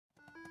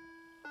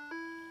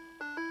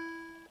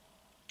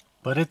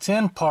but it's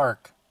in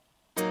park.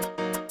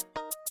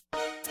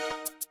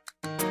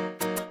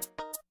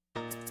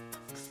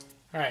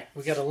 Alright,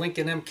 we got a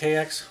Lincoln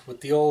MKX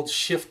with the old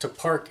shift to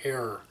park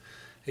error.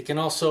 It can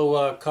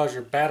also cause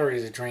your battery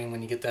to drain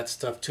when you get that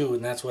stuff too,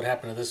 and that's what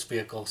happened to this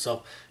vehicle.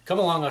 So come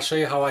along, I'll show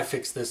you how I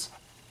fix this.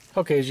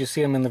 Okay, as you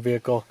see, I'm in the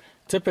vehicle.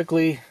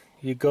 Typically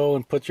you go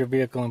and put your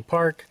vehicle in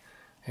park,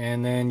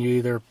 and then you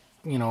either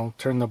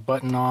turn the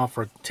button off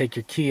or take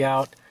your key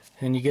out,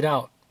 and you get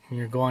out and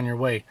you go on your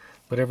way.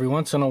 But every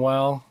once in a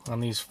while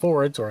on these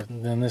Fords, or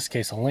in this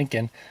case a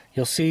Lincoln,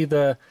 you'll see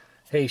the,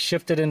 hey,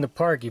 shift it into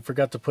park, you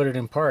forgot to put it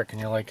in park, and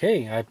you're like,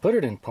 hey, I put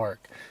it in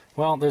park.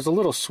 Well, there's a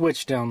little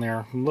switch down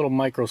there, a little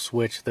micro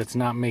switch that's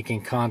not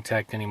making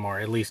contact anymore,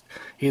 at least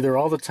either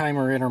all the time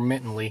or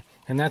intermittently,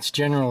 and that's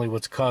generally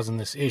what's causing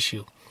this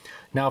issue.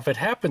 Now if it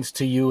happens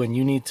to you and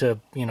you need to,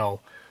 you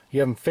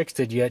haven't fixed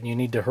it yet and you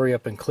need to hurry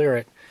up and clear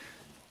it,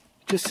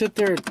 just sit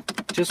there,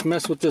 just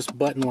mess with this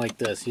button like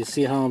this. You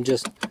see how I'm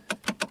just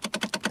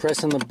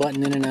pressing the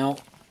button in and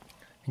out?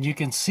 And you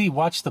can see,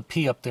 watch the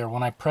P up there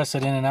when I press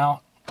it in and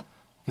out. You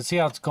can see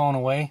how it's going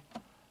away.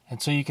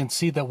 And so you can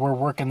see that we're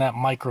working that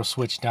micro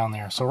switch down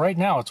there. So right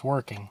now it's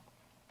working.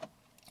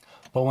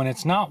 But when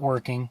it's not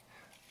working,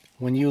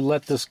 when you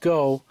let this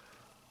go,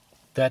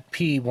 that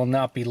P will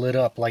not be lit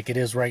up like it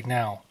is right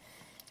now.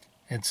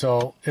 And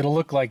so it'll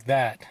look like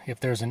that if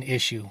there's an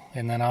issue.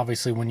 And then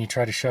obviously when you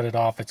try to shut it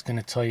off, it's going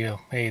to tell you,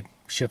 hey,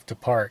 shift to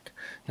park.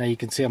 Now you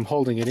can see I'm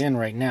holding it in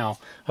right now.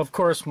 Of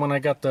course, when I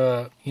got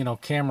the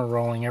camera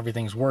rolling,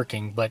 everything's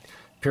working, but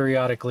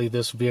periodically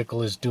this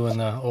vehicle is doing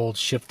the old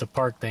shift to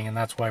park thing, and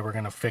that's why we're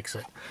going to fix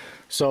it.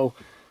 So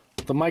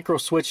the micro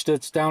switch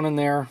that's down in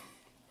there,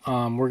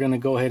 we're going to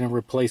go ahead and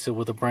replace it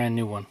with a brand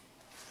new one.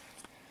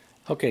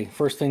 Okay,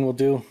 first thing we'll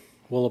do,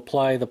 we'll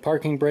apply the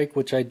parking brake,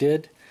 which I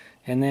did,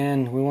 and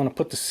then we want to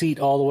put the seat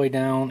all the way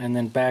down and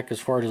then back as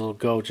far as it'll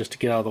go, just to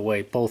get out of the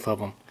way, both of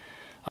them.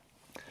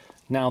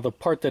 Now the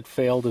part that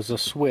failed is a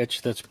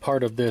switch that's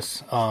part of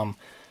this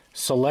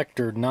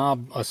selector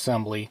knob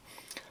assembly.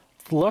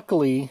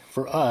 Luckily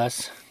for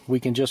us, we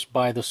can just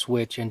buy the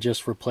switch and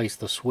just replace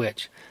the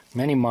switch.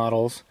 Many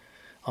models,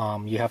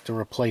 you have to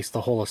replace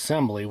the whole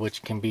assembly,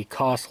 which can be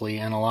costly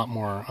and a lot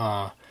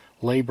more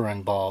labor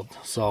involved.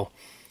 So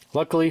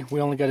luckily, we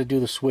only got to do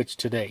the switch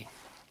today.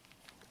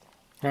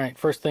 Alright,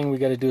 first thing we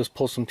got to do is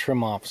pull some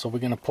trim off. So we're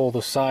going to pull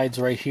the sides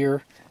right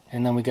here,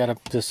 and then we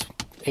got this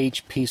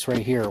H piece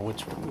right here,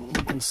 which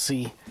you can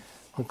see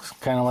looks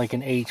kind of like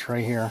an H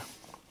right here.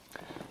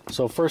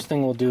 So first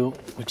thing we'll do,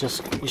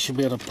 we should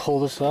be able to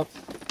pull this up,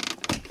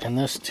 and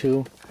this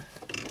too,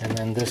 and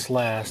then this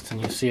last, and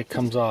you see it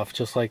comes off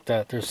just like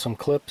that. There's some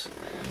clips,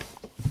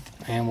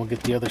 and we'll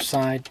get the other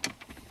side.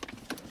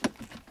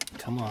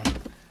 Come on.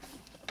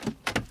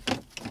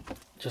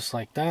 Just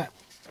like that.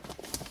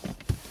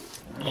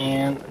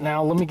 And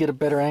now let me get a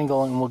better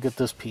angle and we'll get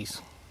this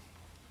piece.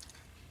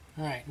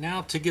 Alright,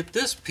 now to get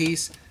this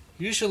piece,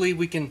 usually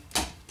we can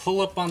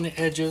pull up on the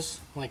edges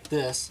like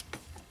this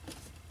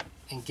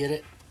and get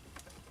it.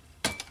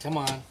 Come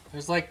on,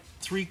 there's like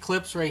 3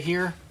 clips right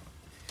here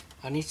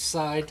on each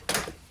side.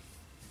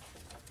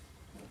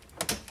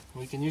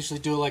 We can usually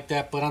do it like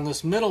that, but on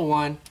this middle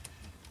one,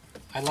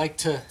 I like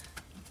to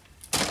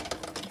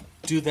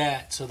do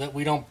that so that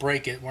we don't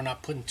break it. We're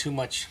not putting too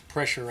much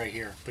pressure right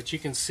here. But you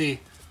can see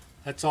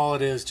that's all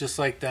it is, just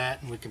like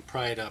that, and we can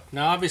pry it up.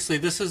 Now obviously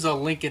this is a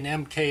Lincoln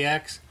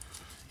MKX,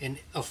 and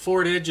a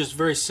Ford Edge is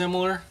very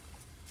similar,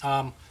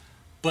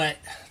 but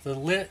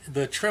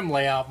the trim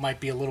layout might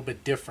be a little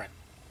bit different.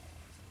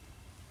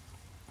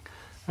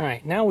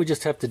 Alright, now we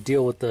just have to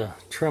deal with the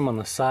trim on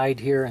the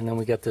side here, and then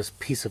we got this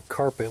piece of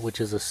carpet, which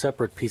is a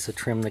separate piece of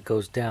trim that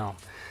goes down.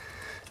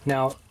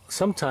 Now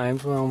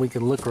sometimes, well, we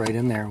can look right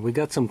in there, we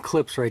got some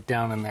clips right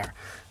down in there.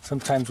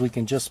 Sometimes we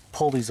can just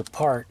pull these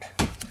apart,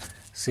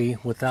 see,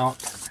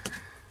 without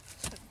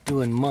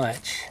doing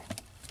much.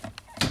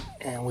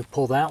 And we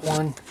pull that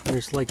one,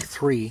 there's like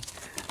 3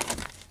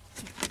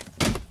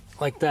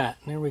 like that.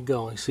 There we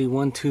go. You see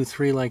 1, 2,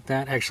 3 like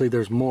that. Actually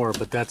there's more,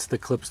 but that's the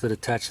clips that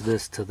attach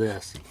this to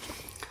this.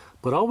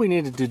 But all we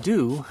needed to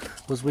do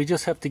was we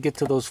just have to get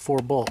to those 4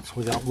 bolts.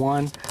 We got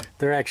 1,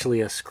 they're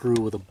actually a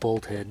screw with a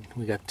bolt head.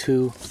 We got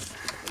 2,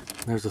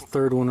 there's a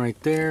 3rd one right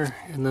there,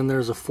 and then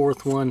there's a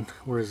 4th one,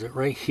 where is it?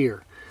 Right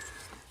here.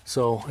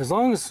 So as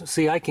long as,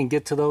 see, I can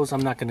get to those,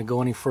 I'm not going to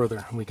go any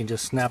further. We can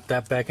just snap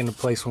that back into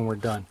place when we're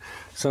done.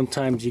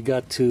 Sometimes you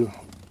got to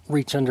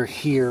reach under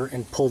here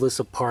and pull this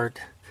apart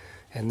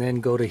and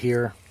then go to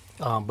here.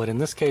 But in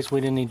this case,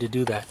 we didn't need to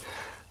do that.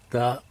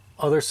 The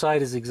other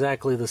side is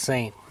exactly the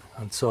same.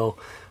 And so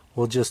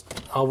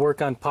I'll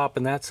work on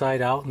popping that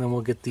side out, and then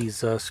we'll get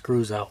these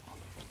screws out.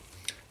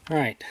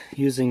 Alright,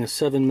 using a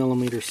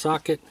 7mm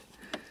socket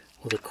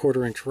with a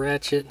 1/4 inch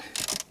ratchet,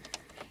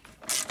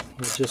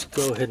 we'll just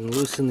go ahead and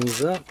loosen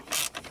these up.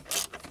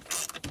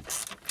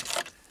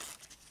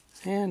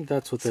 And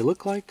that's what they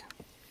look like.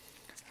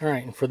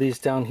 Alright, and for these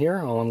down here,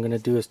 all I'm going to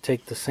do is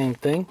take the same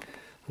thing.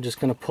 I'm just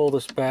going to pull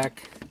this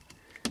back,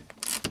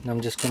 and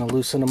I'm just going to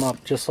loosen them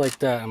up just like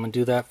that. I'm going to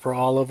do that for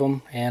all of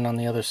them and on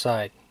the other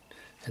side.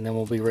 and then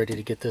we'll be ready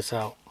to get this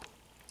out.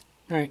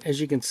 Alright,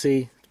 as you can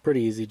see, it's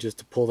pretty easy just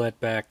to pull that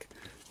back.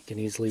 You can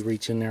easily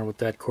reach in there with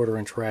that 1/4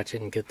 inch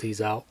ratchet and get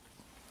these out.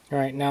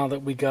 Alright, now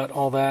that we got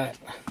all that,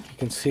 you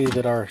can see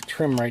that our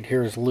trim right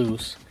here is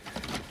loose,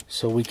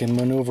 so we can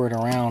maneuver it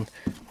around.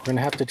 We're going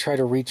to have to try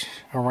to reach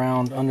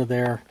around under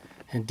there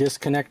and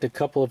disconnect a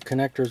couple of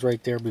connectors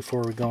right there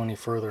before we go any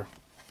further.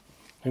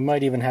 We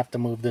might even have to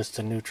move this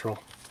to neutral.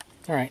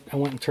 Alright, I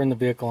went and turned the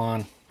vehicle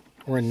on.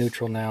 We're in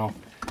neutral now.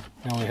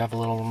 Now we have a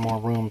little more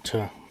room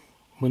to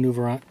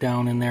maneuver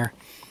down in there.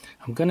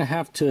 I'm going to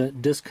have to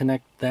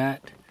disconnect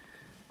that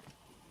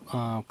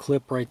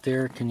clip right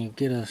there. Can you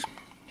get a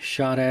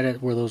shot at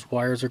it where those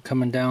wires are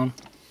coming down?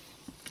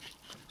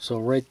 So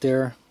right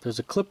there, there's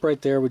a clip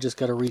right there. We just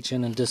got to reach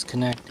in and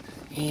disconnect.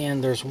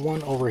 And there's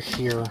one over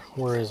here.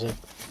 Where is it?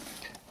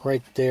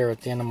 Right there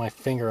at the end of my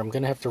finger. I'm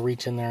going to have to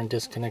reach in there and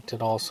disconnect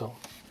it also.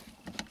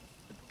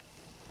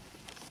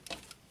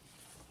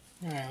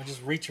 Alright, I'll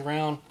just reach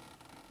around,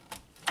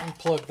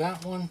 unplug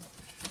that one,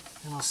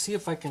 and I'll see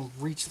if I can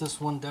reach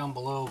this one down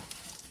below.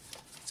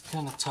 It's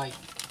kind of tight.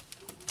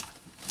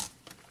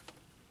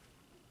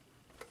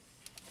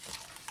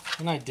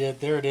 And I did.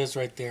 There it is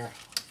right there.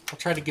 I'll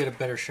try to get a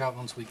better shot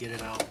once we get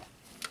it out.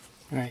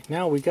 Alright,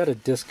 now we got to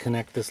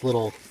disconnect this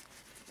little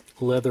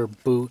leather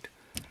boot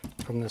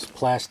from this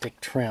plastic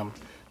trim.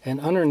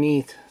 And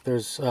underneath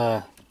there's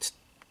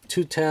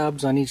 2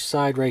 tabs on each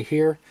side right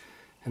here,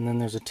 and then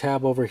there's a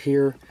tab over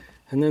here.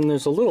 And then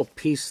there's a little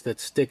piece that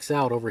sticks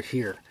out over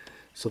here.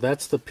 So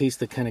that's the piece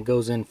that kind of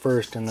goes in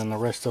first, and then the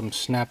rest of them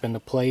snap into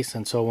place.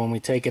 And so when we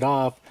take it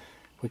off,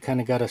 we kind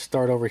of got to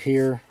start over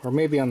here, or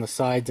maybe on the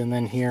sides and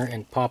then here,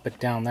 and pop it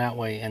down that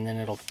way, and then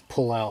it'll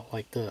pull out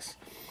like this.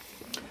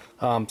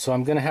 So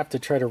I'm going to have to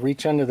try to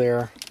reach under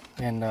there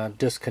and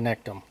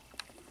disconnect them.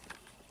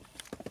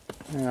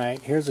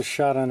 Alright, here's a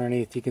shot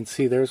underneath. You can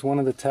see there's one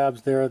of the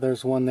tabs there,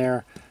 there's one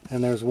there,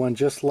 and there's one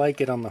just like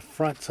it on the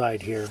front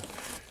side here.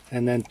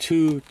 And then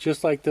 2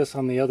 just like this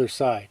on the other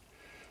side.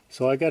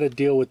 So I got to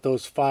deal with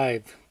those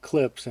 5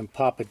 clips and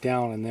pop it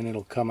down, and then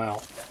it'll come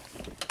out.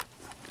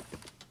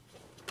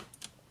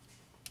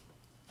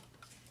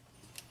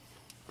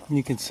 And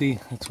you can see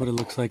that's what it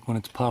looks like when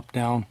it's popped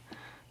down.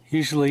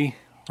 Usually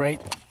right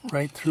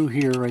through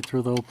here, right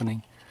through the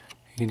opening.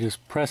 You can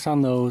just press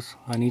on those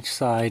on each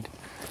side,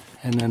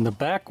 and then the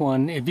back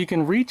one, if you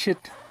can reach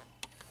it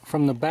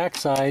from the back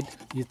side,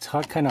 it's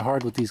kind of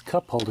hard with these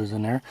cup holders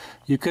in there.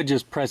 You could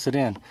just press it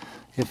in.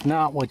 If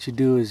not, what you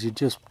do is you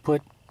just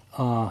put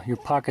your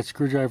pocket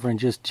screwdriver and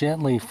just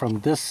gently from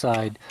this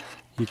side,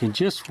 you can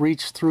just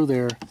reach through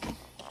there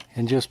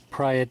and just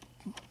pry it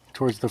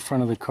towards the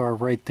front of the car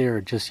right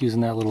there, just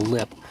using that little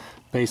lip.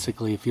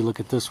 Basically, if you look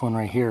at this one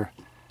right here,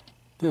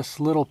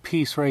 this little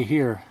piece right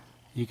here,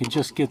 you can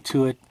just get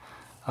to it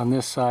on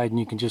this side and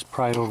you can just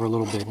pry it over a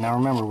little bit. Now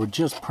remember, we're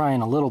just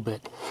prying a little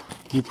bit.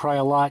 You pry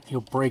a lot, you'll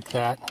break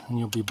that, and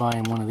you'll be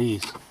buying one of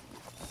these.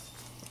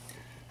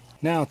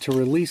 Now to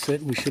release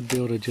it, we should be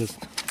able to just,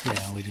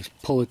 we just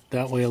pull it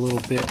that way a little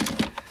bit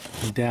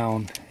and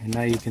down, and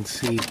now you can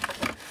see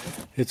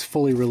it's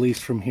fully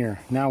released from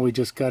here. Now we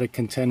just got to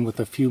contend with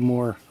a few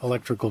more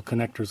electrical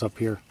connectors up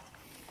here.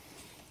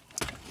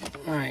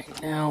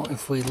 Alright, now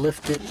if we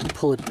lift it and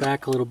pull it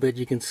back a little bit,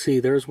 you can see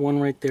there's one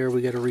right there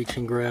we got to reach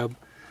and grab.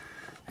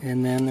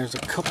 And then there's a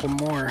couple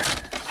more.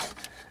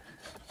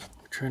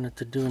 Try not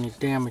to do any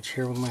damage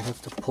here. We might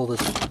have to pull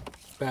this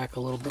back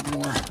a little bit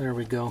more. There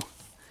we go.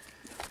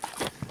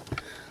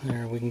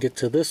 There, we can get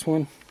to this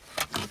one.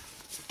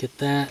 Get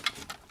that.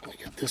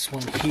 We got this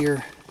one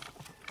here.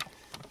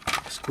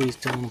 Squeeze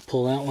down and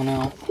pull that one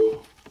out.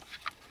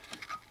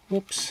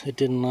 Whoops, it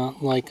did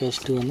not like us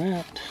doing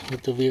that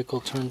with the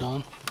vehicle turned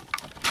on.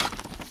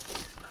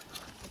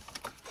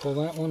 Pull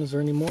that one. Is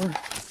there any more?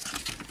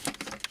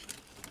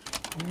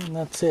 And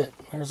that's it.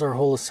 There's our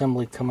whole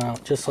assembly come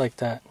out just like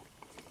that.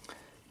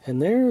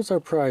 And there's our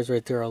prize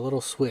right there, a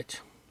little switch.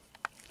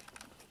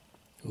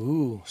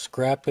 Ooh,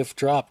 scrap if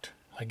dropped.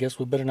 I guess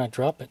we better not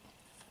drop it.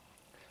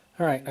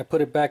 Alright, I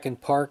put it back in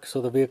park so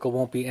the vehicle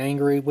won't be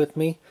angry with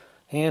me.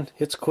 And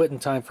it's quitting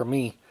time for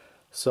me.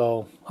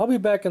 So I'll be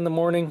back in the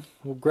morning.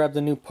 We'll grab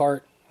the new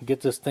part and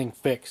get this thing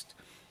fixed.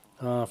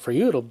 For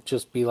you it'll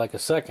just be like a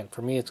second.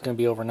 For me it's going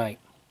to be overnight.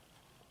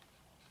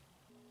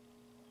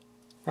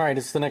 Alright,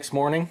 it's the next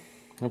morning.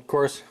 Of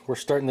course, we're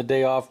starting the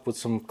day off with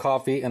some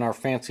coffee in our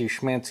fancy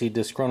schmancy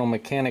disgruntled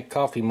mechanic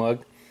coffee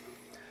mug.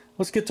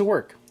 Let's get to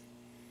work.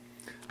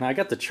 Now I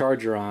got the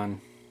charger on.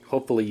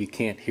 Hopefully you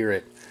can't hear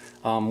it.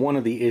 One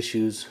of the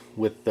issues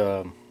with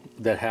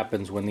that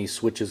happens when these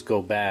switches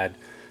go bad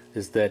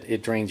is that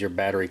it drains your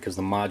battery because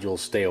the modules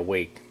stay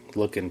awake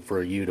looking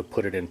for you to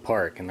put it in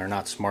park, and they're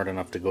not smart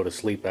enough to go to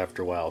sleep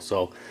after a while.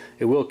 So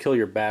it will kill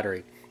your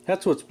battery.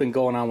 That's what's been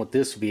going on with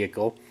this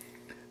vehicle.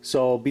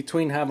 So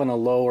between having a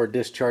low or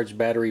discharged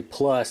battery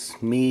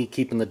plus me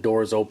keeping the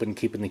doors open,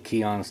 keeping the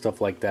key on, stuff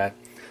like that,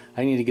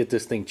 I need to get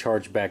this thing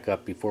charged back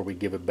up before we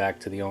give it back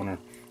to the owner.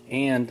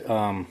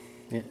 And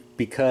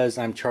because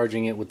I'm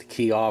charging it with the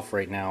key off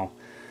right now,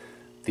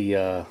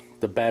 the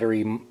the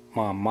battery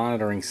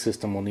monitoring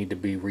system will need to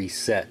be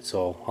reset.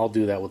 So I'll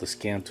do that with a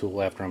scan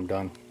tool after I'm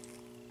done.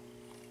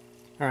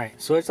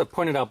 Alright, so as I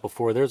pointed out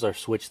before, there's our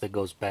switch that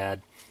goes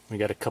bad. We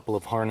got a couple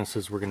of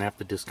harnesses we're going to have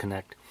to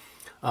disconnect.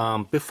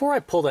 Before I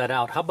pull that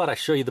out, how about I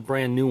show you the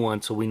brand new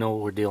one so we know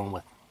what we're dealing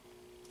with.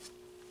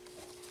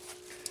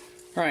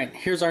 Alright,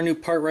 here's our new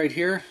part right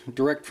here,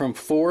 direct from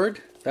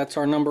Ford. That's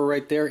our number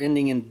right there,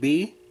 ending in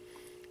B.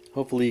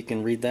 Hopefully you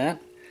can read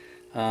that.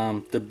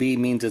 The B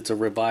means it's a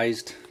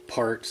revised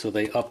part, so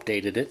they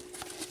updated it.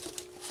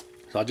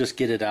 So I'll just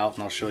get it out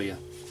and I'll show you.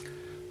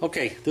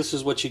 Okay, this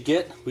is what you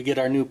get. We get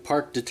our new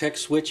park detect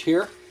switch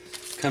here.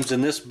 Comes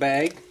in this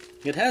bag.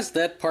 It has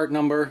that part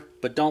number,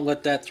 but don't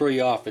let that throw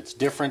you off. It's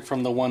different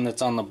from the one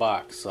that's on the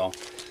box. So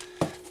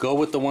go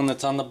with the one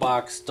that's on the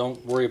box.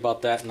 Don't worry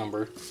about that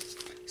number.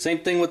 Same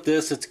thing with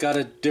this. It's got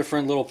a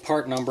different little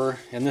part number,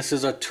 and this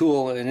is a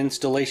tool, an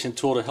installation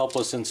tool to help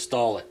us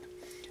install it.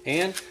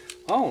 And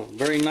oh,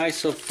 very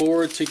nice of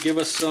Ford to give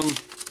us some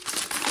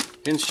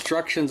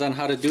instructions on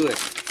how to do it.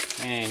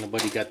 Ain't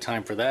nobody got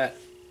time for that.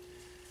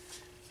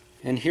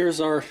 And here's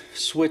our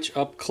switch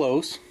up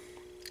close.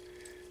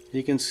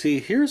 You can see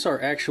here's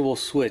our actual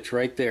switch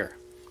right there.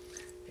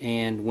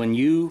 And when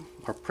you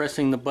are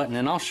pressing the button,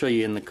 and I'll show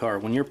you in the car,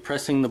 when you're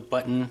pressing the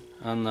button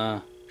on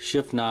the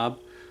shift knob,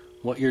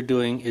 what you're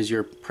doing is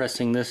you're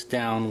pressing this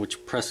down,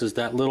 which presses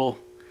that little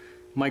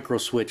micro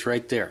switch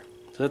right there.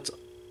 So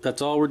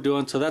that's all we're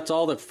doing. So that's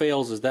all that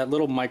fails, is that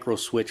little micro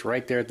switch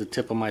right there at the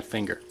tip of my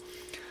finger.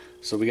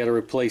 So we got to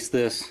replace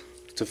this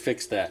to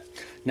fix that.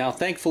 Now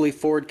thankfully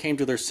Ford came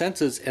to their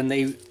senses and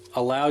they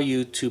allow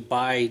you to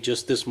buy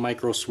just this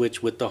micro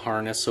switch with the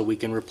harness so we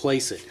can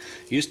replace it.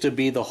 Used to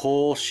be the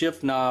whole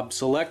shift knob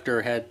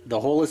selector, had the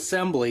whole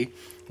assembly,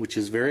 which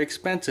is very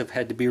expensive,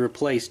 had to be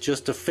replaced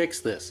just to fix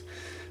this.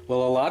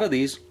 Well, a lot of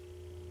these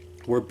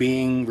were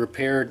being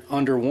repaired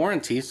under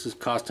warranty, so it's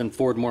costing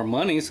Ford more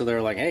money, so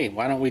they're like, hey,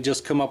 why don't we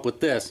just come up with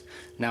this?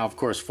 Now of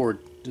course Ford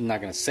is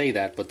not going to say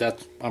that,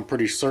 but I'm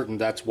pretty certain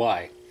that's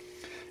why.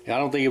 I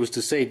don't think it was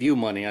to save you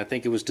money. I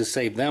think it was to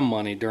save them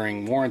money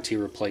during warranty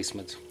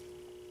replacements.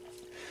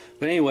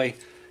 But anyway,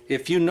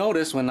 if you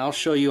notice, when I'll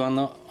show you on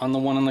the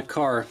one on the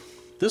car,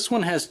 this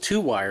one has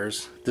 2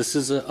 wires. This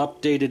is an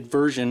updated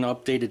version,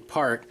 updated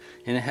part,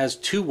 and it has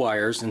 2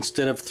 wires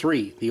instead of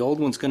 3. The old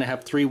one's going to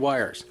have 3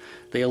 wires.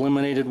 They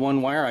eliminated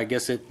 1 wire. I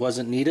guess it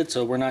wasn't needed,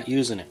 so we're not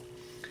using it.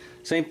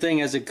 Same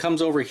thing, as it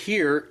comes over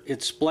here,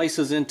 it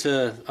splices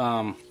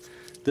into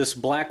this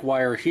black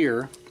wire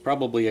here,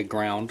 probably a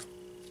ground.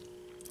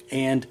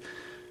 And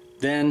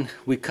then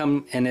we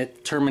come and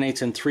it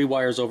terminates in 3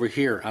 wires over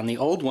here. On the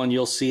old one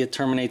you'll see it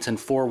terminates in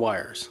 4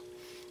 wires.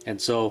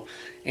 And so,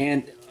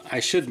 and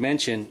I should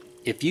mention,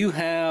 if you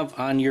have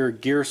on your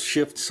gear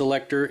shift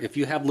selector, if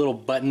you have little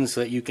buttons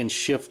that you can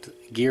shift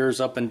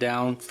gears up and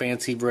down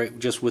fancy right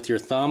just with your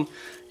thumb,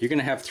 you're going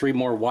to have 3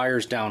 more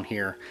wires down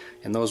here,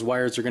 and those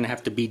wires are going to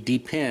have to be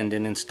depinned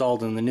and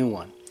installed in the new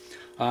one.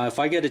 If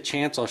I get a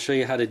chance, I'll show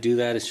you how to do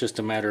that. It's just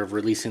a matter of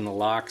releasing the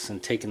locks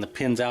and taking the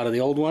pins out of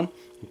the old one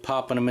and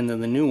popping them into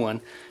the new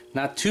one.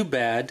 Not too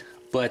bad,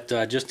 but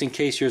just in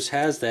case yours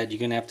has that, you're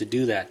going to have to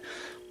do that.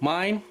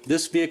 Mine,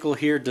 this vehicle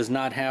here, does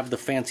not have the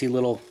fancy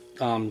little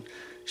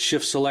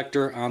shift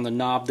selector on the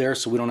knob there,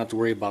 so we don't have to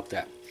worry about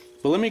that.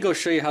 But let me go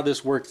show you how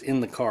this works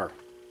in the car.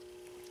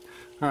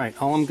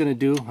 Alright, all I'm going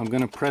to do, I'm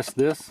going to press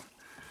this,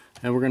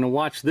 and we're going to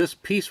watch this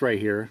piece right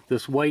here.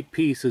 This white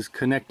piece is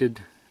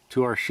connected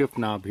to our shift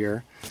knob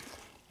here,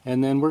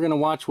 and then we're going to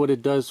watch what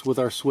it does with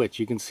our switch.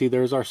 You can see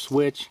there's our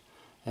switch,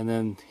 and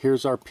then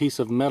here's our piece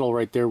of metal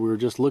right there we were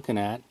just looking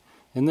at,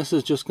 and this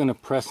is just going to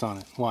press on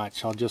it.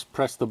 Watch, I'll just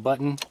press the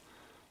button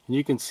and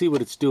you can see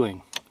what it's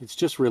doing. It's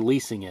just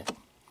releasing it.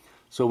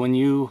 So when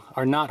you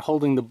are not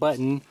holding the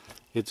button,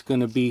 it's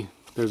going to be,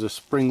 there's a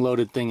spring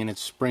loaded thing and it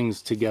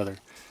springs together,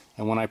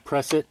 and when I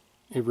press it,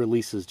 it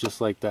releases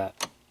just like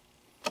that.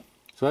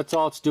 So that's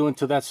all it's doing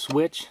to that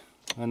switch,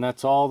 and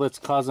that's all that's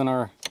causing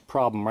our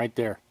problem right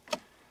there.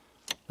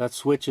 That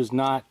switch is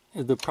not,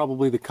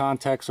 probably the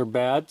contacts are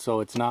bad, so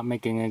it's not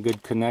making a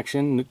good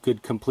connection,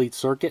 good complete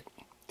circuit.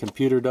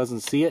 Computer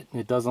doesn't see it,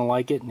 it doesn't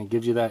like it, and it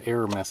gives you that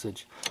error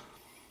message.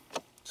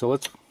 So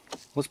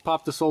let's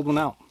pop this old one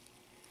out.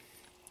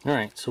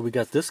 Alright, so we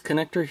got this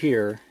connector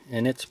here,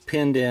 and it's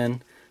pinned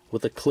in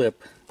with a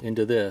clip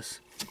into this.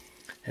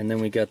 And then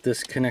we got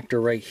this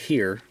connector right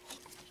here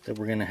that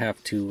we're going to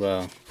have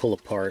to pull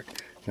apart.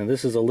 Now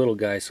this is a little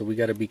guy, so we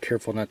got to be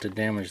careful not to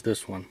damage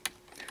this one.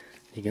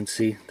 You can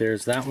see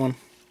there's that one,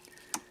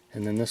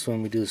 and then this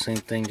one we do the same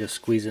thing, just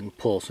squeeze it and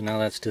pull. So now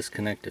that's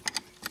disconnected.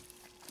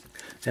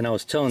 And I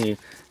was telling you,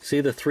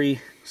 see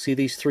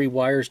these 3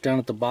 wires down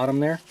at the bottom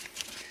there?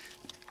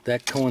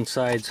 That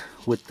coincides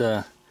with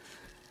the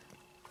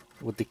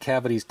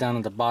cavities down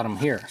at the bottom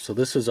here. So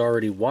this is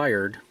already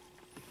wired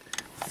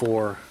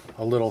for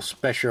a little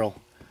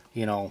special,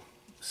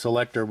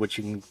 selector, which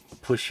you can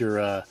push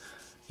your,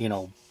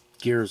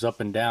 gears up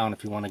and down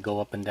if you want to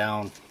go up and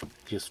down,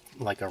 just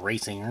like a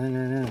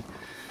racing.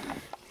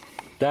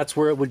 that's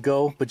where it would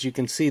go, but you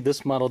can see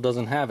this model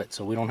doesn't have it,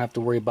 so we don't have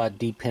to worry about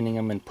depinning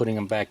them and putting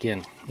them back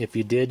in. If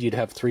you did, you'd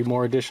have 3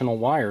 more additional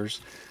wires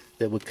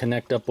that would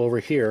connect up over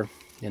here,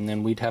 and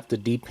then we'd have to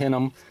depin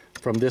them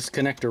from this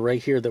connector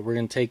right here that we're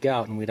going to take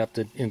out, and we'd have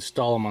to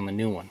install them on the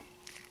new one.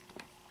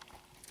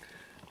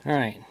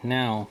 Alright,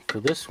 now for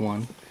this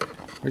one,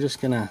 we're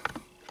just going to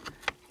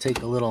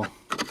take a little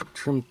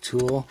trim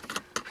tool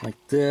like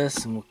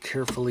this, and we'll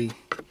carefully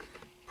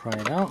pry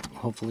it out.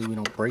 Hopefully we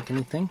don't break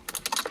anything.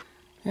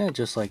 Yeah,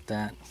 just like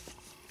that.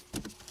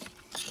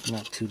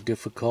 Not too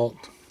difficult.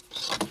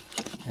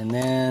 And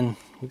then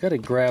we got to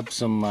grab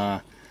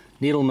some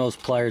needle nose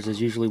pliers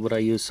is usually what I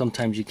use.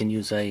 Sometimes you can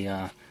use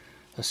a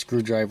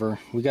screwdriver.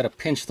 We got to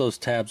pinch those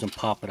tabs and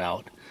pop it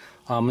out.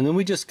 And then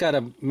we just got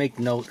to make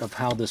note of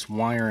how this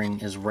wiring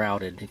is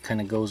routed. It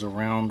kind of goes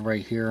around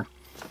right here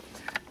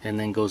and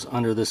then goes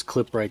under this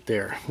clip right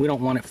there. We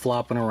don't want it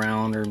flopping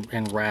around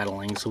and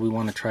rattling, so we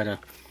want to try to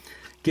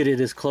get it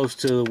as close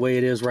to the way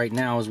it is right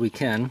now as we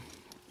can.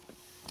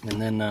 And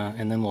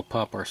then we'll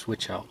pop our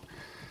switch out.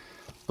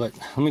 But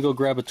let me go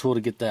grab a tool to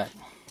get that.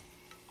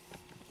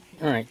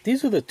 Alright,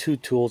 these are the 2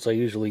 tools I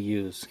usually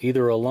use.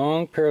 Either a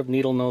long pair of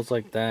needle nose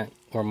like that,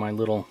 or my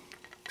little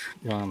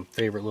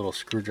favorite little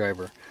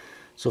screwdriver.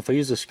 So if I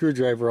use a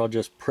screwdriver, I'll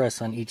just press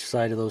on each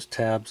side of those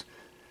tabs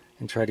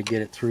and try to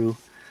get it through.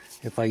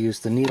 If I use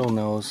the needle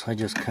nose, I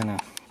just kind of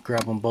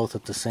grab them both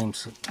at the same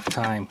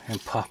time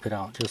and pop it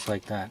out, just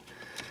like that.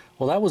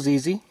 Well, that was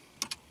easy.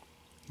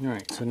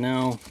 Alright, so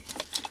now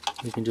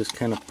we can just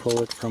kind of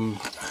pull it from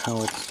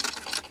how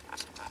it's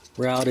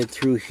routed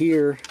through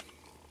here.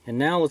 And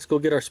now let's go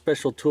get our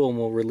special tool and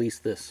we'll release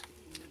this.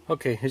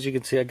 Okay, as you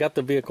can see, I got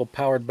the vehicle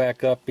powered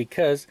back up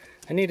because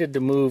I needed to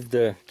move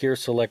the gear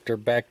selector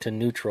back to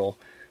neutral.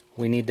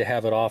 We need to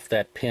have it off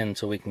that pin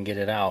so we can get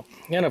it out.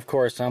 And of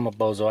course, I'm a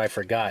bozo, I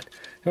forgot.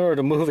 In order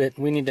to move it,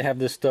 we need to have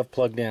this stuff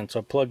plugged in. So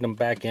I plugged them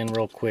back in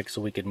real quick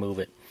so we could move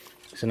it.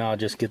 So now I'll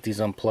just get these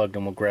unplugged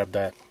and we'll grab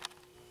that.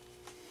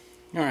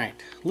 Alright,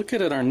 look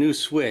at our new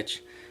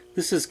switch.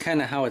 This is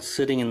kind of how it's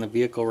sitting in the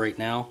vehicle right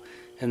now.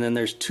 And then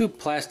there's 2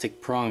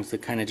 plastic prongs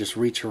that kind of just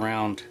reach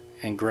around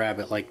and grab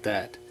it like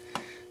that.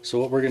 So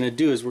what we're going to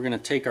do is we're going to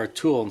take our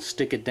tool and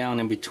stick it down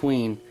in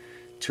between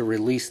to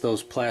release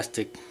those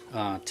plastic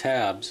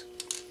tabs.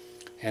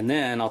 And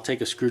then I'll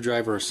take a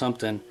screwdriver or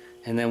something,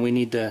 and then we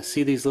need to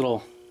see these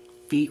little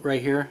feet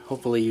right here.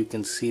 Hopefully you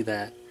can see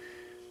that.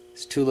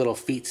 There's 2 little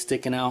feet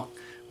sticking out.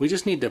 We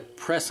just need to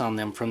press on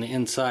them from the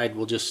inside.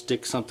 We'll just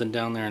stick something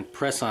down there and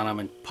press on them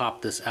and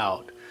pop this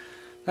out.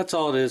 That's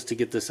all it is to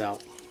get this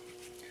out.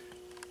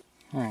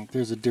 Alright,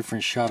 there's a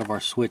different shot of our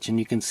switch, and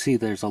you can see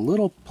there's a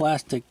little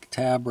plastic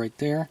tab right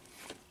there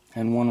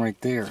and one right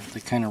there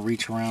that kind of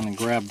reach around and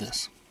grab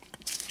this.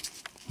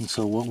 And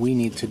so what we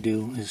need to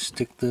do is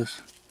stick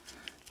this,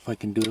 if I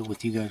can do it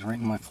with you guys right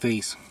in my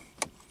face,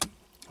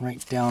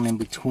 right down in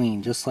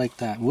between, just like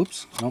that.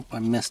 Whoops, nope, I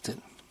missed it.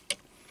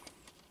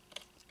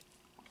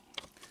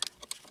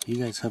 You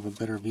guys have a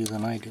better view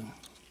than I do.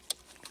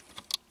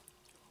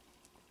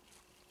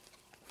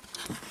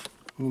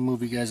 Let me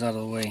move you guys out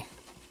of the way.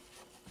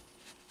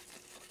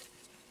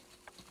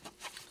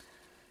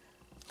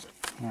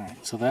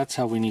 Alright, so that's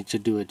how we need to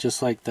do it,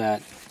 just like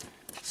that.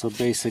 So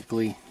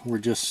basically, we're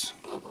just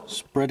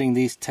spreading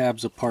these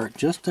tabs apart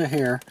just a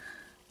hair,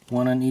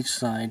 one on each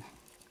side.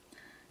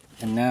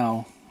 And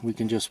now we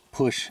can just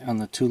push on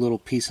the 2 little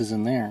pieces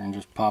in there and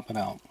just pop it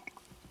out.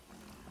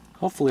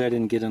 Hopefully I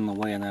didn't get in the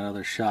way in that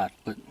other shot,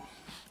 but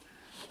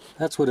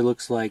that's what it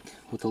looks like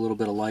with a little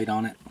bit of light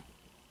on it.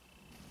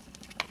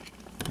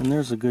 And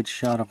there's a good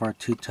shot of our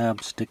 2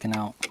 tabs sticking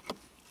out.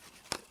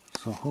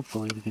 So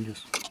hopefully we can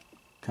just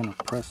kind of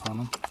press on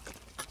them.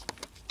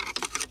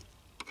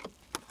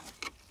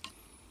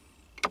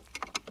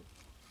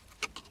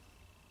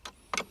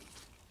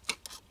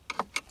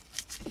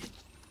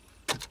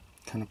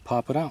 Kind of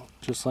pop it out,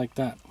 just like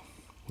that.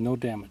 No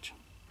damage.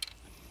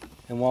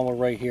 And while we're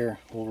right here,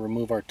 we'll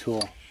remove our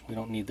tool. We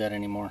don't need that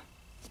anymore.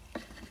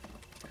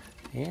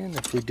 And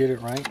if we did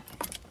it right,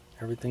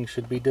 everything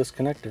should be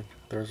disconnected.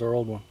 There's our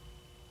old one.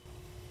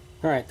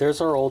 Alright, there's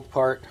our old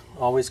part.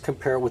 Always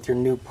compare it with your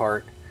new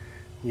part.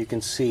 You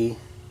can see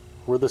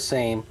we're the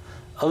same,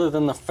 other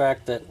than the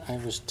fact that I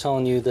was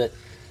telling you that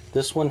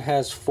this one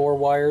has 4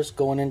 wires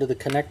going into the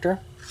connector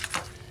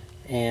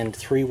and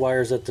 3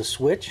 wires at the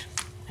switch,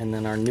 and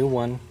then our new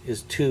one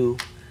is 2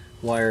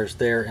 wires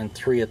there and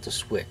 3 at the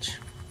switch.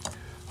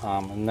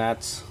 And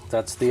that's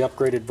the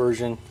upgraded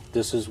version.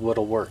 This is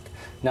what'll work.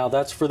 Now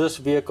that's for this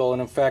vehicle,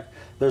 and in fact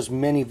there's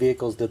many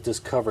vehicles that this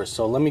covers,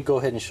 so let me go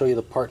ahead and show you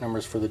the part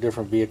numbers for the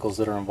different vehicles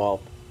that are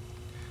involved.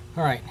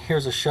 Alright,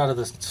 here's a shot of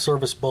the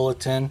service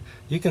bulletin.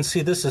 You can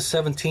see this is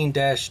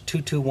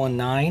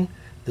 17-2219.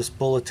 This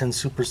bulletin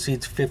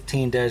supersedes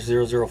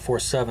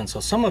 15-0047.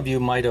 So some of you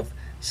might have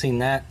seen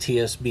that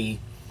TSB.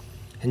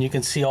 And you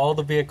can see all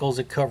the vehicles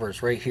it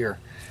covers right here.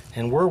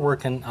 And we're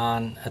working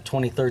on a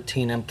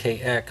 2013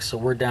 MKX, so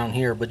we're down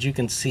here. But you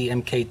can see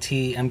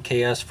MKT,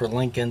 MKS for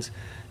Lincolns,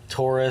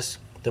 Taurus,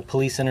 the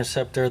Police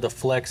Interceptor, the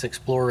Flex,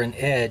 Explorer, and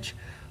Edge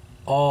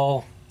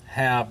all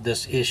have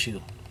this issue.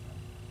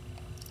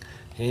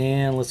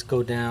 And let's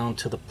go down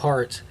to the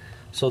parts.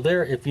 So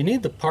there, if you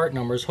need the part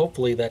numbers,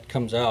 hopefully that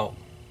comes out.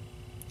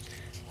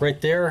 Right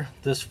there,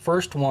 this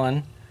first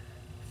one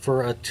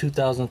for a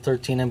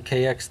 2013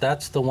 MKX,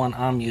 that's the one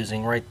I'm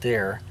using right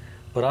there.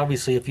 But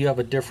obviously if you have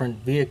a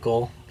different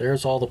vehicle,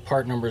 there's all the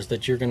part numbers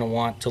that you're going to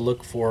want to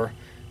look for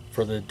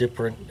the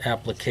different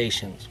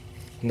applications.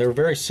 And they're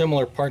very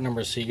similar part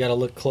numbers, so you got to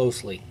look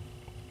closely.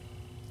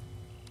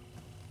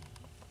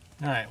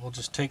 Alright, we'll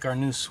just take our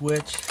new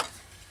switch,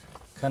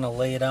 kind of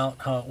lay it out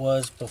how it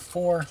was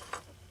before,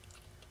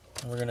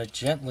 and we're going to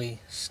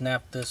gently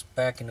snap this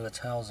back into its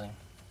housing.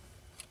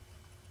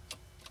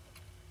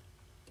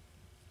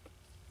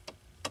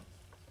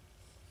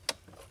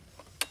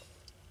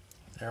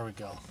 There we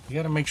go. You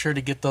got to make sure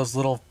to get those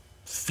little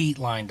feet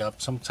lined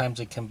up. Sometimes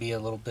it can be a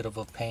little bit of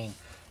a pain.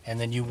 And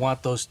then you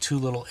want those two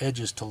little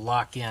edges to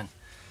lock in.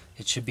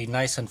 It should be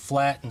nice and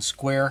flat and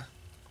square.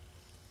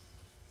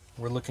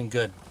 We're looking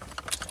good.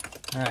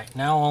 Alright,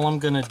 now all I'm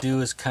going to do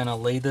is kind of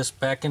lay this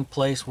back in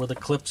place where the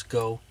clips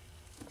go.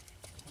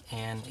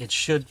 And it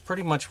should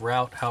pretty much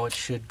route how it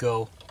should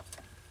go.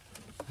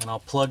 And I'll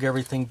plug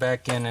everything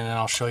back in, and then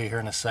I'll show you here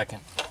in a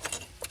second.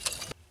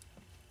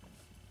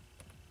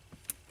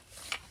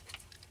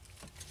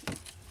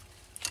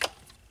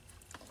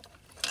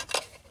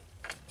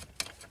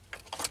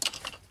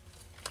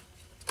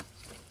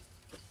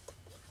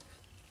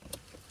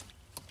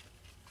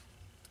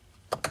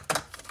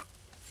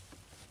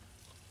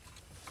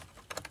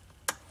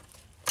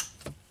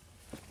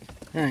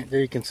 Alright, there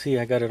you can see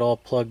I got it all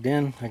plugged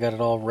in. I got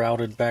it all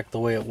routed back the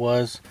way it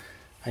was.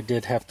 I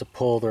did have to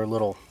pull their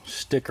little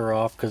sticker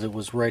off because it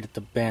was right at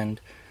the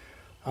bend.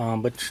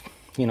 But,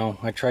 you know,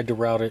 I tried to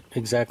route it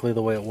exactly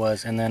the way it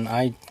was. And then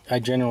I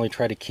generally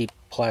try to keep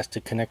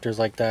plastic connectors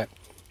like that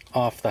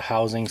off the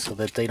housing so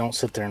that they don't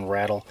sit there and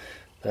rattle.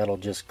 That'll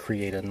just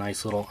create a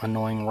nice little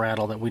annoying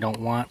rattle that we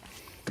don't want.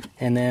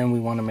 And then we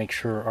want to make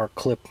sure our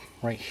clip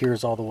right here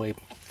is all the way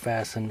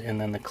fastened,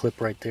 and then the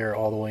clip right there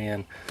all the way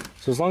in.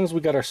 So as long as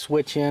we got our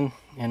switch in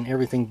and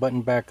everything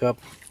buttoned back up,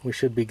 we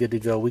should be good to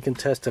go. We can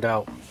test it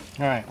out.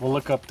 Alright, we'll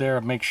look up there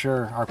and make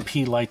sure our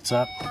P lights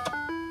up.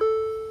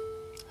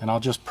 And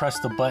I'll just press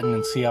the button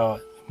and see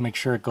how make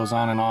sure it goes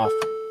on and off.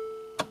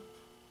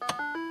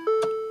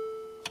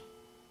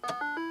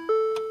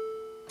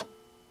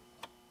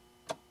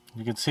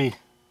 You can see,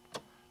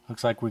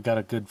 looks like we got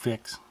a good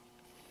fix.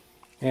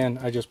 And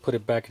I just put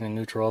it back in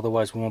neutral,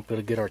 otherwise we won't be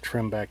able to get our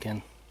trim back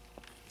in.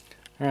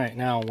 Alright,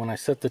 now when I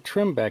set the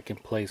trim back in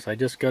place, I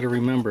just got to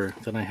remember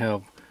that I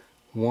have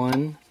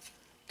 1,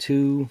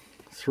 2,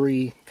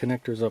 3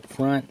 connectors up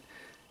front,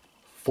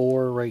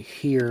 4 right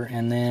here,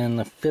 and then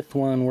the 5th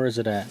one, where is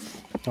it at?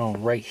 Oh,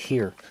 right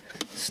here,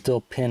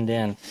 still pinned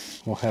in.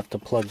 We'll have to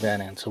plug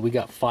that in. So we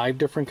got 5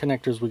 different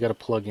connectors we got to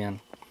plug in.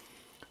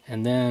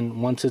 And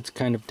then once it's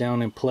kind of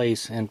down in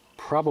place, and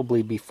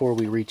probably before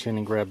we reach in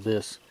and grab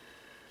this,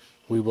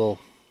 we'll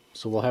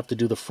have to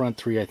do the front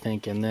 3, I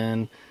think, and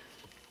then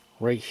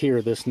right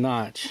here, this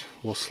notch,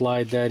 we'll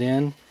slide that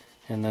in,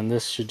 and then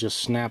this should just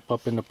snap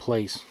up into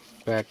place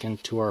back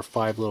into our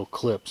 5 little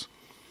clips.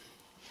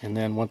 And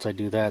then once I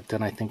do that,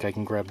 then I think I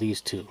can grab these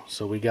 2.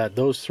 So we got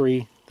those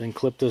 3, then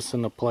clip this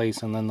into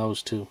place, and then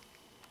those 2.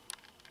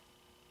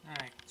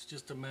 Alright, it's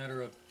just a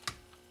matter of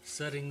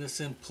setting this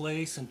in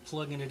place and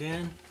plugging it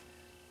in.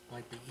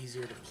 Might be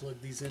easier to plug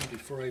these in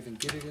before I even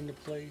get it into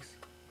place.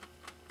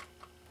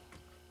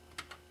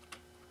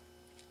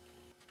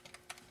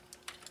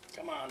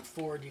 Come on,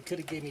 Ford, you could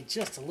have gave me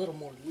just a little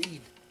more lead.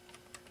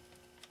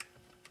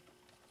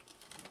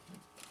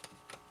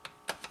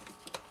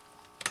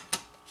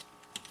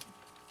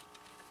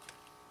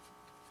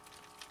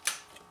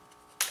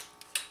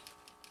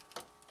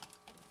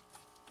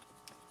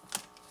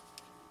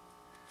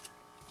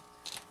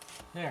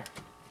 There,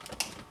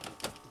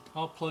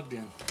 all plugged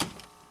in.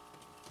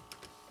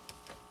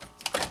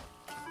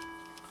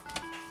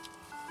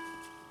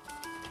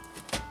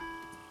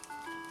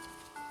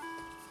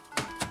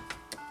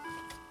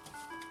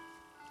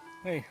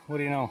 Hey, what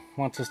do you know?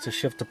 Wants us to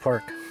shift to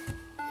park.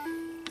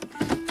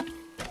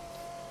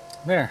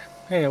 There.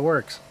 Hey, it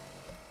works.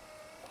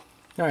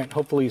 Alright,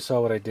 hopefully you saw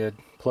what I did.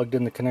 Plugged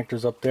in the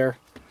connectors up there,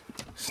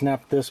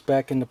 snapped this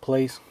back into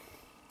place,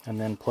 and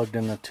then plugged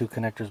in the 2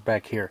 connectors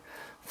back here.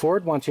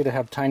 Ford wants you to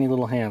have tiny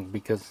little hands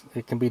because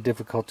it can be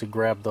difficult to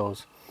grab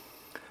those.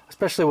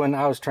 Especially when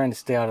I was trying to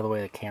stay out of the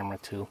way of the camera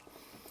too.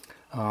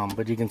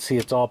 But you can see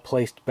it's all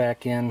placed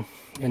back in.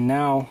 And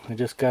now I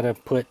just got to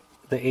put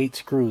the 8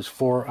 screws,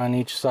 4 on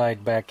each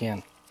side, back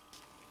in.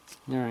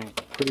 Alright,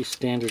 pretty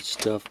standard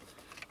stuff.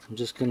 I'm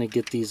just going to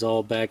get these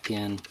all back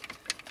in.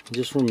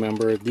 Just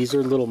remember, these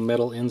are little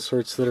metal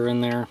inserts that are in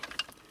there.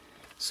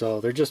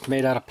 So they're just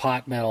made out of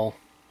pot metal.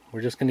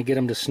 We're just going to get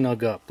them to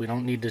snug up. We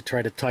don't need to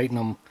try to tighten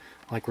them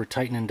like we're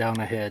tightening down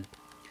a head.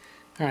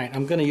 Alright,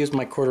 I'm going to use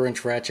my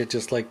 1/4" ratchet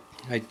just like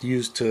I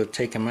used to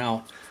take them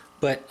out.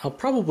 But I'll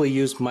probably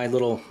use my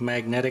little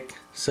magnetic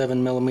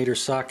 7mm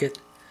socket.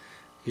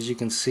 As you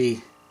can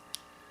see,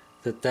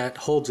 that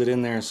holds it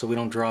in there so we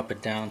don't drop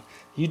it down.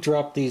 You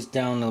drop these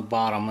down to the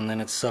bottom and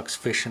then it sucks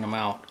fishing them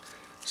out.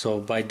 So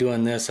by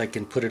doing this I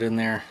can put it in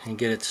there and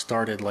get it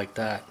started like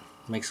that.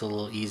 Makes it a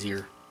little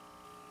easier.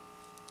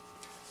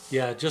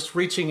 Yeah, just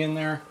reaching in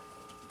there,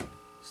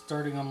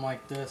 starting them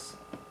like this,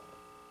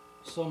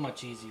 so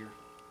much easier.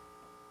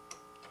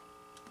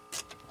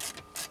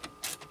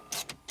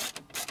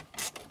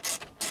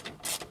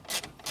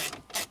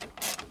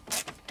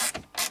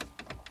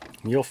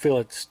 You'll feel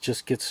it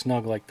just gets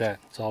snug like that.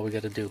 That's all we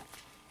got to do.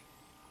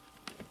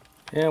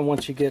 And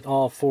once you get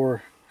all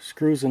 4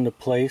 screws into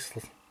place,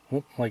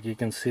 like you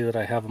can see that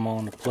I have them all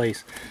into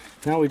place,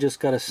 now we just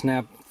got to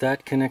snap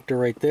that connector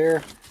right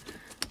there,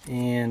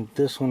 and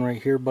this one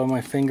right here by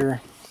my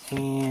finger,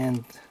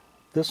 and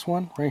this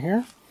one right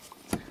here.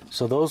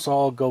 So those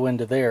all go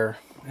into there,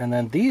 and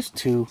then these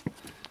two,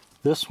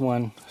 this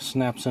one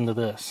snaps into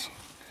this.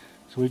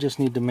 So we just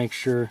need to make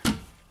sure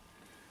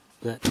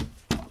that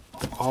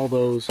all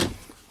those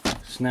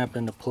snap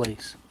into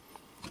place.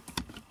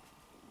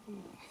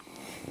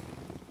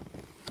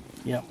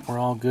 Yep, we're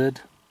all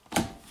good.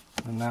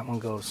 And that one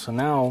goes. So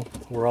now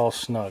we're all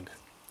snug.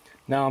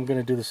 Now I'm going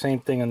to do the same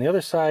thing on the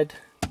other side.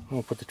 I'm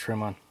going to put the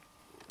trim on.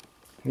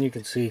 And you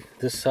can see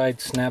this side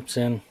snaps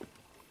in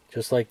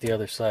just like the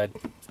other side.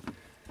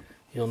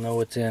 You'll know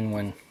it's in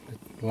when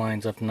it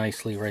lines up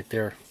nicely right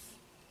there.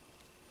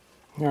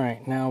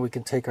 Alright, now we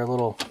can take our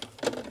little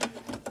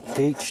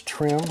H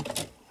trim,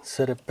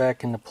 set it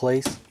back into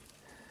place.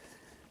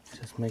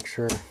 Just make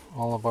sure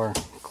all of our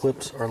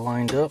clips are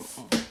lined up.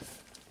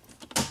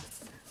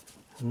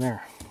 And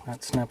there,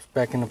 that snaps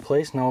back into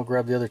place. Now we'll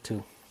grab the other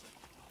two.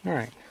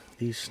 Alright,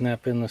 these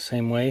snap in the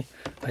same way.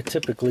 I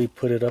typically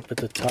put it up at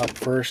the top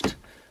first,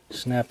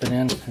 snap it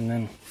in, and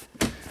then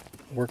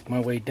work my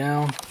way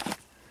down.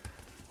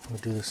 We'll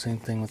do the same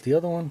thing with the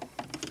other one.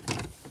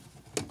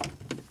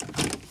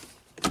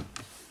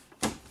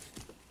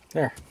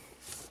 There,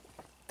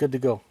 good to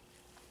go.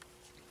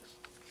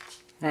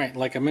 Alright,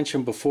 like I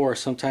mentioned before,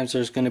 sometimes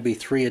there's going to be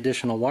 3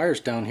 additional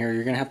wires down here.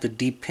 You're going to have to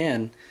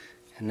depin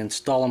and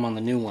install them on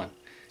the new one.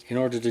 In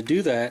order to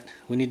do that,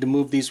 we need to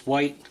move these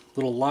white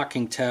little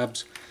locking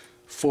tabs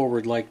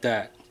forward like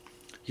that.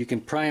 You can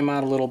pry them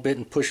out a little bit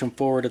and push them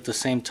forward at the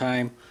same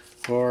time,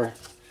 or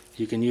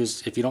you can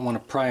use, if you don't want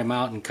to pry them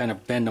out and kind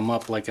of bend them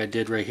up like I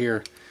did right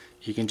here,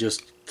 you can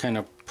just kind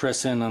of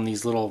press in on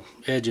these little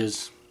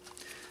edges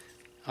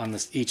on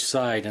each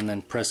side and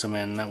then press them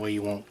in. That way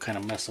you won't kind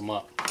of mess them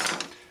up.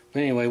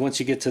 But anyway, once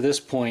you get to this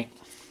point,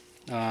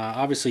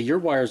 obviously your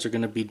wires are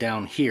going to be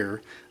down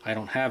here. I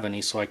don't have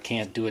any, so I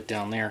can't do it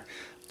down there.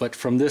 But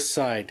from this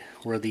side,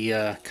 where the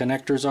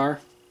connectors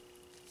are,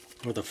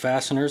 or the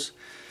fasteners,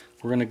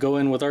 we're going to go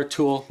in with our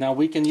tool. Now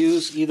we can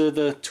use either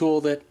the tool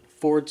that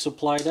Ford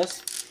supplied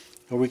us,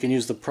 or we can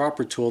use the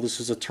proper tool. This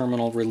is a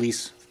terminal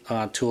release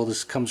tool.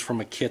 This comes from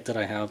a kit that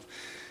I have.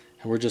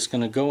 And we're just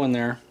going to go in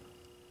there.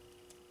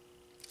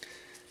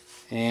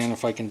 And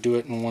if I can do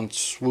it in one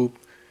swoop,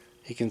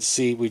 you can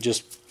see we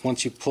just,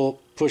 once you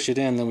push it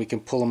in, then we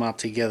can pull them out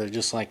together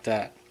just like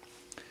that.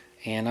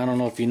 And I don't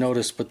know if you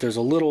noticed, but there's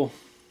a little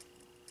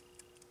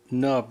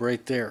nub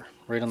right there,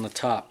 right on the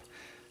top.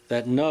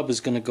 That nub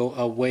is going to go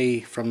away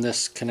from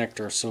this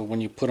connector, so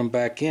when you put them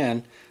back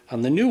in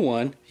on the new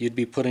one, you'd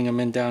be putting them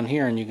in down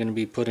here, and you're going to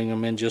be putting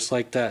them in just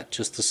like that,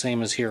 just the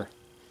same as here.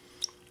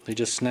 They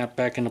just snap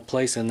back into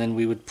place, and then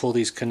we would pull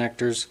these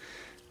connectors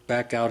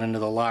back out into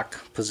the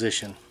lock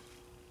position.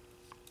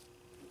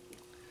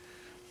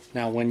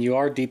 Now when you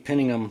are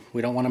depinning them,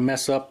 we don't want to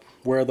mess up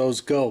where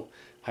those go.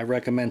 I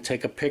recommend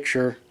take a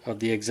picture of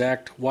the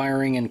exact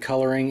wiring and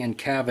coloring and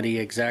cavity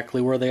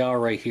exactly where they are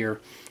right here,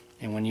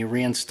 and when you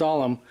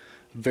reinstall them,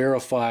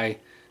 verify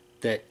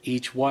that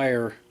each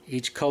wire,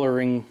 each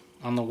coloring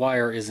on the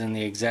wire is in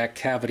the exact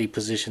cavity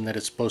position that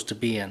it's supposed to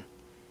be in.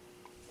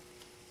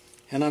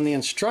 And on the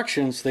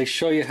instructions they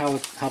show you how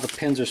the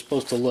pins are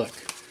supposed to look.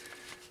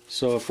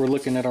 So if we're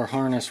looking at our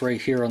harness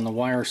right here on the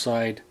wire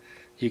side,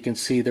 you can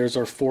see there's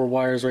our 4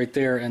 wires right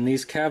there, and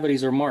these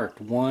cavities are marked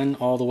 1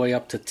 all the way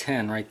up to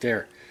 10 right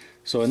there.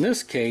 So in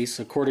this case,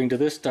 according to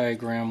this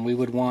diagram, we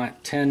would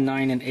want 10,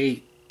 9, and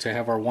 8 to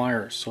have our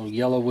wires. So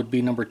yellow would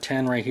be number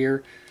 10 right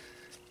here,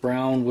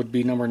 brown would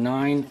be number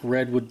 9,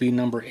 red would be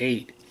number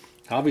 8.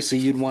 Obviously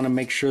you'd want to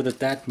make sure that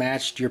that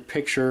matched your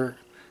picture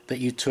that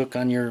you took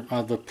on your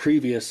the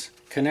previous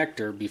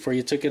connector before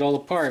you took it all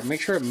apart.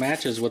 Make sure it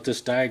matches what this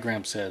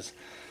diagram says.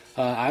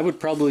 I would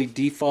probably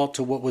default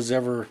to what was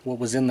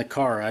in the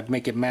car. I'd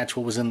make it match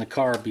what was in the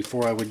car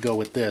before I would go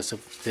with this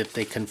if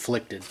they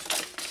conflicted.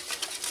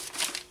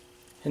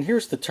 And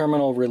here's the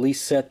terminal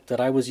release set that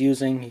I was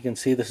using. You can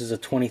see this is a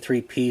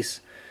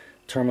 23-piece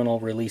terminal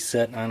release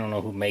set. I don't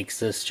know who makes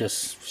this,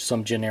 just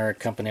some generic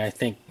company. I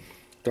think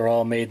they're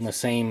all made in the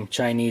same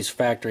Chinese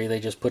factory. They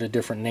just put a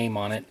different name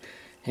on it.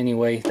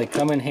 Anyway, they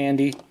come in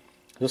handy.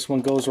 This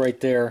one goes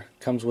right there.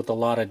 Comes with a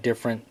lot of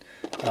different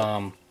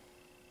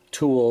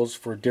tools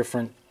for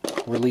different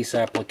release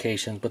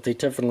applications, but they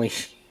definitely,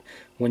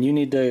 when you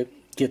need to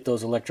get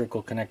those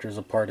electrical connectors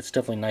apart, it's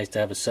definitely nice to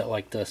have a set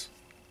like this.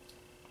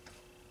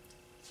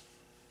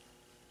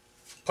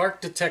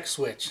 Park detect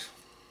switch.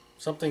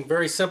 Something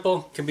very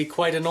simple, can be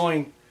quite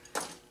annoying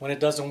when it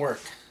doesn't work.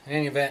 In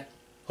any event,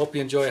 hope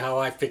you enjoy how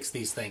I fix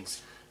these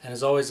things. And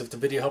as always, if the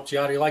video helped you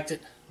out or you liked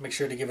it, make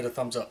sure to give it a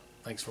thumbs up.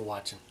 Thanks for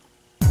watching.